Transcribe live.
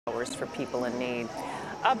Hours for people in need.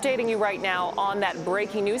 Updating you right now on that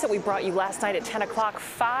breaking news that we brought you last night at 10 o'clock.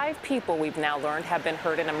 5 people we've now learned have been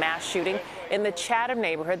hurt in a mass shooting in the Chatham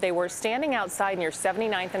neighborhood. They were standing outside near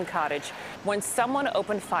 79th and Cottage when someone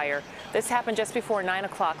opened fire. This happened just before 9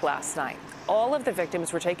 o'clock last night. All of the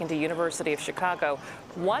victims were taken to University of Chicago.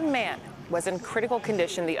 One man was in critical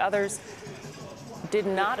condition. The others did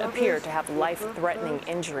not appear to have life-threatening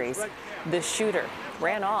injuries. The shooter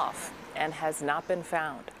ran off and has not been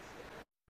found.